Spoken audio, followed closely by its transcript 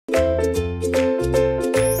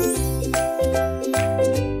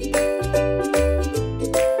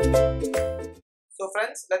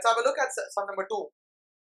let's have a look at sum number 2.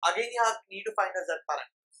 Again, you need to find the z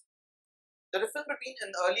parameters. The difference between in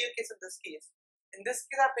the earlier case and this case, in this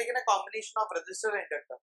case I've taken a combination of resistor and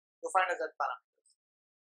inductor to find the z parameters.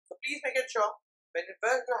 So please make it sure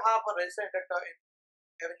whenever you have a resistor inductor,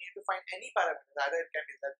 you need to find any parameters, either it can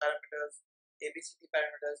be z parameters, ABCD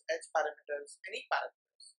parameters, H parameters, any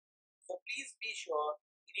parameters. So please be sure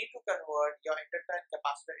you need to convert your inductor and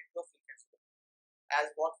capacitor into a frequency as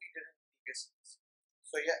what we did in the previous case.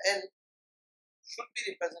 So your L should be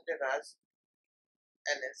represented as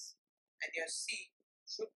Ls and your C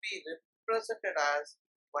should be represented as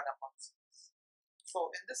 1 upon C.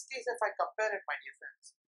 So in this case, if I compare it, my dear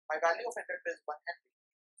friends, my value of inductor is 1 Henry.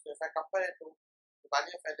 So if I compare it to the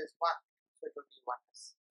value of L is 1, so it will be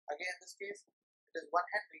 1s. Again in this case, it is 1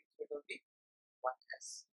 Henry, so it will be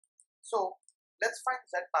 1s. So let's find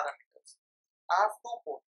Z parameters. I have two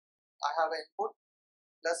ports. I have an input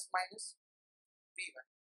plus minus V1.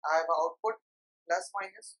 I have an output plus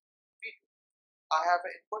minus V2. I have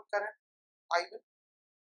an input current I1.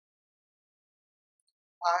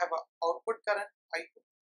 I have an output current I2.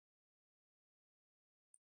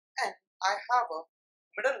 And I have a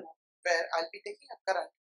middle loop where I'll be taking a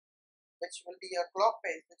current which will be a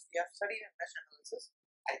clockwise, which we have studied in mesh analysis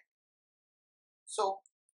I3. So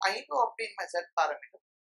I need to obtain my Z parameter.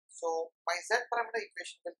 So my Z parameter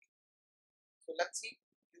equation will be, so let's see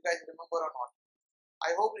you guys remember or not.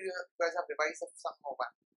 I hope you guys have revised some more one.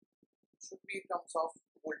 Should be in terms of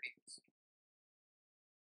voltages.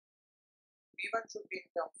 V1 should be in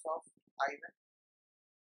terms of I1,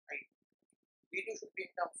 I2. V2 should be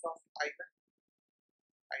in terms of I1,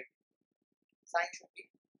 I2. Sign should be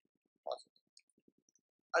positive.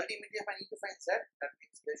 Ultimately, if I need to find Z, that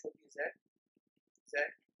means there should be Z, Z,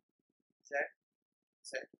 Z,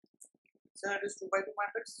 Z. So it is 2 by 2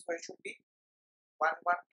 matrix, so it should be 1,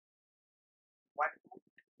 1, 1, 2,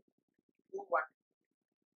 2, 1,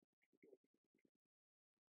 2.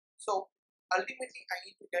 So ultimately I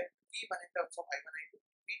need to get V1 in terms of I1, I2,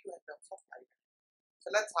 V2 in terms of I1. So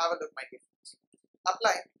let's have a look, my dear friends.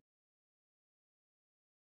 Apply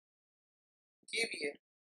KVL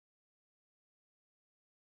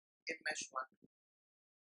in mesh 1.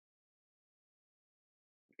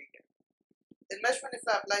 In mesh 1, if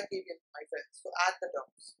I apply KVL, my friends, so add the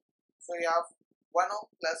terms. So you have 1 ohm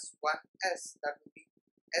plus 1s, that will be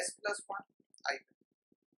s plus 1 I1.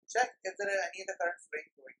 Check if there are any other current flowing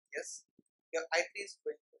through it. Yes, your I3 is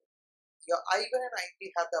flowing through it. Your I1 and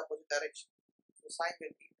I3 have the opposite direction, so sign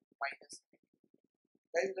will be minus.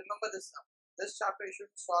 Guys, remember this sum. This chapter you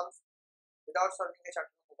should solve without solving a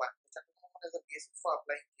chapter number 1. Chapter number 1 is the basis for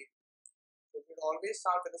applying KVL. So you should always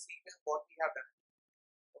start with the sequence what we have done.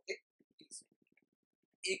 Okay, please.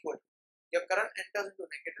 Equal. Your current enters into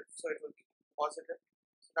negative, so it will be positive.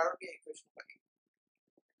 So that will be equation number 8.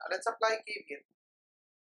 Now let's apply KVL.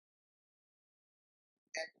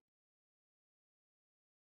 And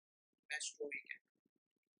mesh 2 we get.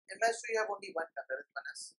 In mesh 2 you have only one term, that is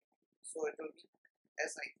 1s. So it will be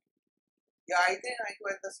SI3. Your I3 and I2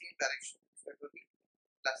 are in the same direction, so it will be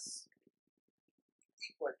plus.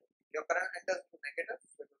 Equal to. Your current enters into negative,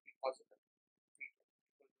 so it will be positive.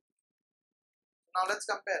 Now let's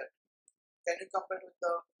compare it. Can you compare it with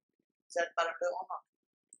the Z parameter or not?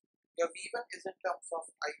 Your V1 is in terms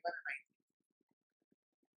of I1 and I2.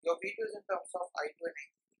 Your V2 is in terms of I2 and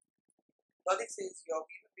I3. Logic says your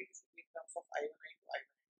V1 V2 should be in terms of I1 I2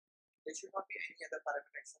 I1. There should not be any other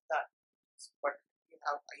parameter except that. But you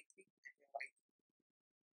have I3 and you have I3.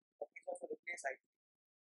 That means you have to replace I3.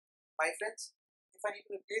 My friends, if I need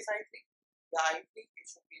to replace I3, the I3 it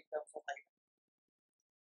should be in terms of I1.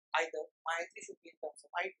 Either my I3 should be in terms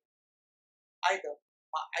of I2, either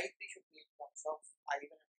my I3 should be in terms of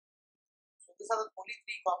I1 and I2. So these are the only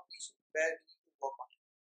three combinations where we need to work on.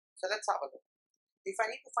 So let's have a look. If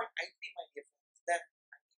I need to find I3, my dear friends, then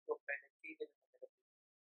I need to apply the KVL in the middle loop.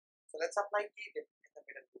 So let's apply KVL in the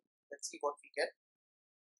middle loop. Let's see what we get.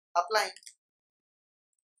 Applying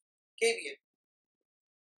KVL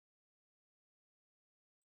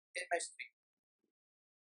in mesh 3.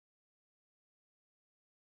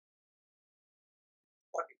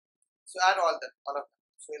 So add all of them.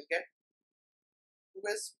 So we'll get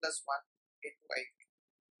 2s plus 1 into I3.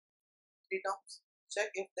 3 terms.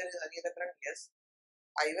 Check if there is any other current. Yes.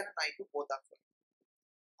 I1 and I2 both are flowing.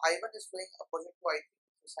 I1 is flowing opposite to I3,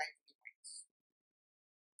 so sign will be minus.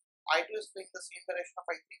 I2 is flowing the same direction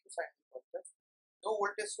of I3, so sign will be positive. No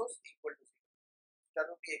voltage source equal to 0.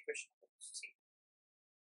 That will be equation number C.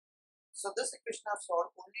 So this equation I have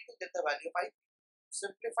solved only to get the value of I3.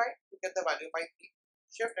 Simplify to get the value of I3.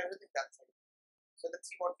 Shift everything that side. So let's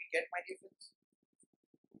see what we get, my dear friends.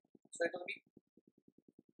 So it will be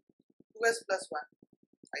 2s plus 1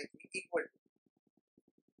 I3 equal to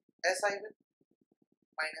Si1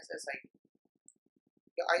 minus Si2.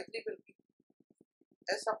 Your I3 will be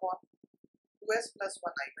S upon 2s plus 1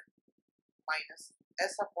 I1 minus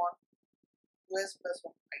S upon 2s plus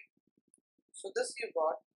 1 I2. So this you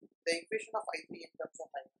got the equation of I3 in terms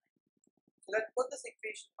of I1. So let's put this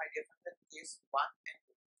equation, my dear friends, in case 1 and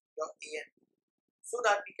 2, your A and B, so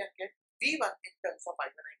that we can get V1 in terms of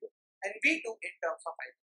I1 I2 and V2 in terms of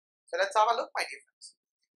I2. So let's have a look, my dear friends.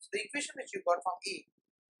 So the equation which you got from A,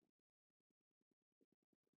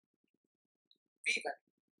 V1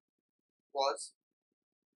 was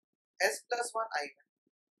S plus 1 I1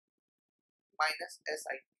 minus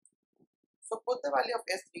Si2. So put the value of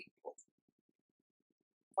S3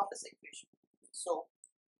 from this equation. So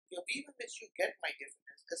your V1 which you get, my dear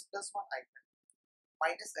friends, is S plus 1 I1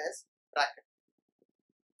 minus S bracket.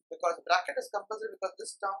 Because bracket is compulsory because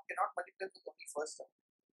this term cannot multiply with only first term.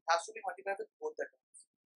 It has to be multiplied with both the terms.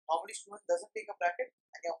 Normally student doesn't take a bracket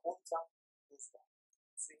and your whole sum goes down.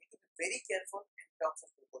 So you need to be very careful in terms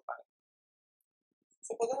of both parameters.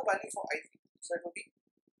 So put the value for I3. So it will be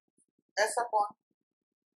S upon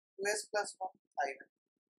 2s plus 1 I1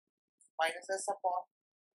 minus S upon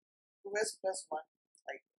 2s plus 1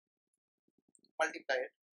 I2.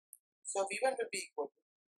 Multiply it. So V1 will be equal to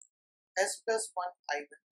S plus 1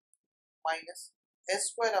 I1 minus S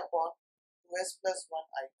square upon 2s plus 1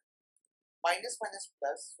 I1 minus minus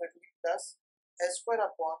plus, so it will be plus S square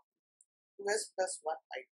upon 2s plus 1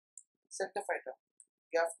 I2. Simplify term.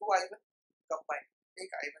 You have 2 I1 combined. Take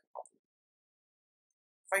I1 common.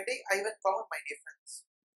 If I take I1 common, my dear friends,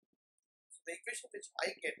 so the equation which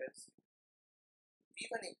I get is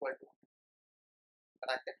V1 equal to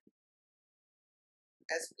bracket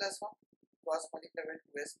S plus 1 cross multiply with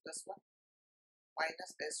 2s plus 1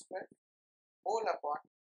 minus S square whole upon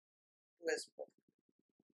 2s plus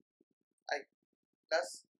I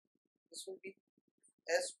plus this will be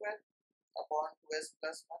S square upon 2s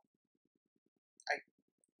plus 1 I.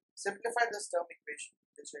 Simplify this term equation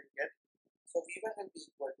which I get. So V1 will be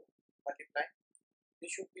equal to multiply.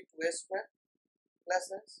 This should be 2s square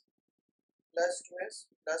plus S plus 2s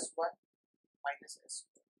plus 1 minus S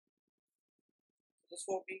square. So this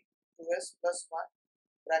will be 2s plus 1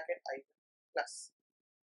 bracket I1 plus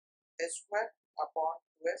S square upon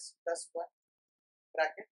 2s plus 1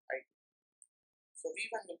 bracket I2. So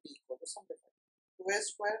V1 will be equal to simplify.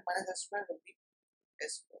 2s square minus S square will be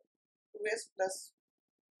S square. 2s plus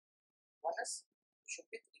 1s should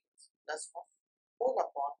be 3s plus 1 whole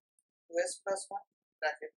upon 2s plus 1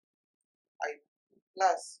 bracket I1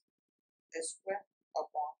 plus S square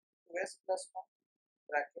upon 2s plus 1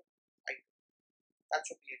 bracket I2. That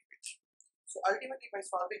should be equation. So ultimately by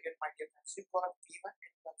solving it, my dear friends, you got V1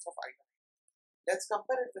 in terms of I1. Let's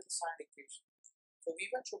compare it with the standard equation. So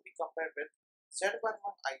V1 should be compared with Z11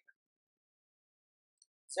 I1,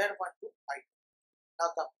 Z12 I2.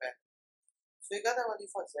 Now compare. So you got the value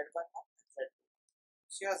for Z11 and Z2.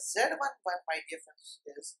 So your Z11, my dear friends,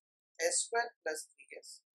 is S square plus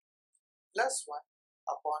 3s plus 1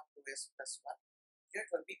 upon 2s plus 1. Unit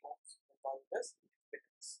will be ohms because it is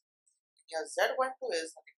impedance. Your Z12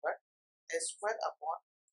 is nothing but S square upon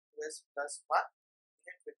 2s plus 1.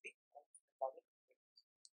 Unit will be ohms because it is impedance.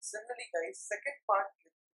 Similarly, guys, second part you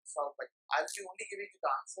solve by. I'll be only giving you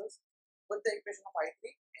the answers with the equation of I3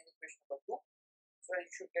 and equation number 2. So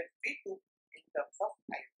you should get V2 in terms of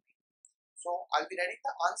I3. So I'll be writing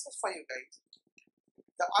the answers for you guys.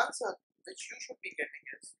 The answer which you should be getting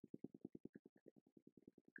is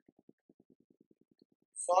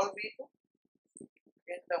solve V2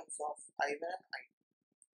 in terms of I1 and I2.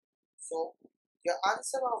 So your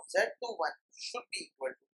answer of Z21 should be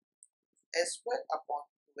equal to S square upon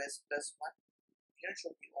 2s plus 1. Unit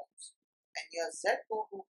should be ohms. And your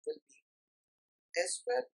Z22 will be S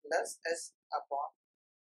square plus S upon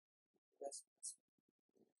 2s plus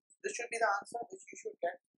 1. This should be the answer which you should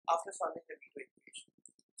get after solving the V2 equation.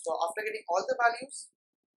 So after getting all the values,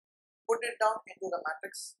 put it down into the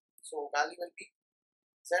matrix. So value will be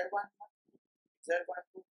Z11,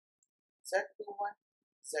 Z12, Z21,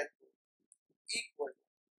 Z2 equal to.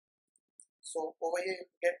 So over here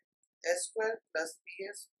you get S square plus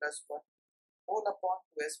 3s plus 1 whole upon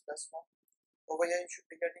 2s plus 1. Over here you should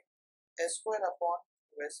be getting S square upon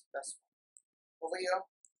 2s plus 1. Over here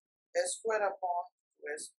S square upon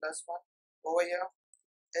 2s plus 1. Over here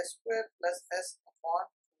S square plus S upon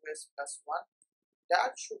 2s plus 1.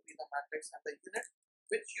 That should be the matrix, and the unit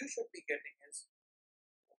which you should be getting is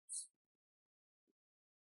ohms.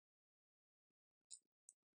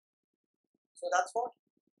 So that's what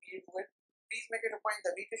we do it. Please make it a point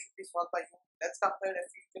the V2 should be solved by you. Let's compare.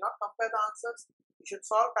 If you cannot compare the answers, You should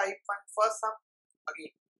solve type 1 first sum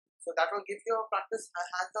again. So that will give you a practice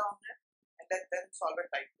hands-on on it, and then solve it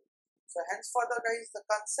type 2. So henceforth guys, the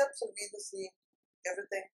concepts will be the same,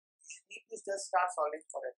 everything. You need to just start solving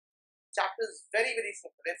for it. Chapter is very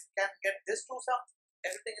simple. If you can get this two sums,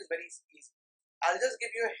 everything is very easy. I'll just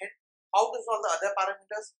give you a hint how to solve the other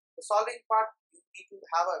parameters. The solving part, you need to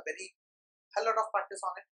have a hell lot of practice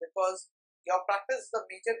on it, because your practice is the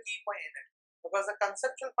major key point in it, because the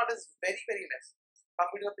conceptual part is very less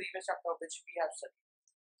compared to the previous chapter which we have studied.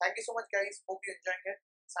 Thank you so much guys, hope you enjoying it.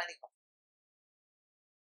 Signing off.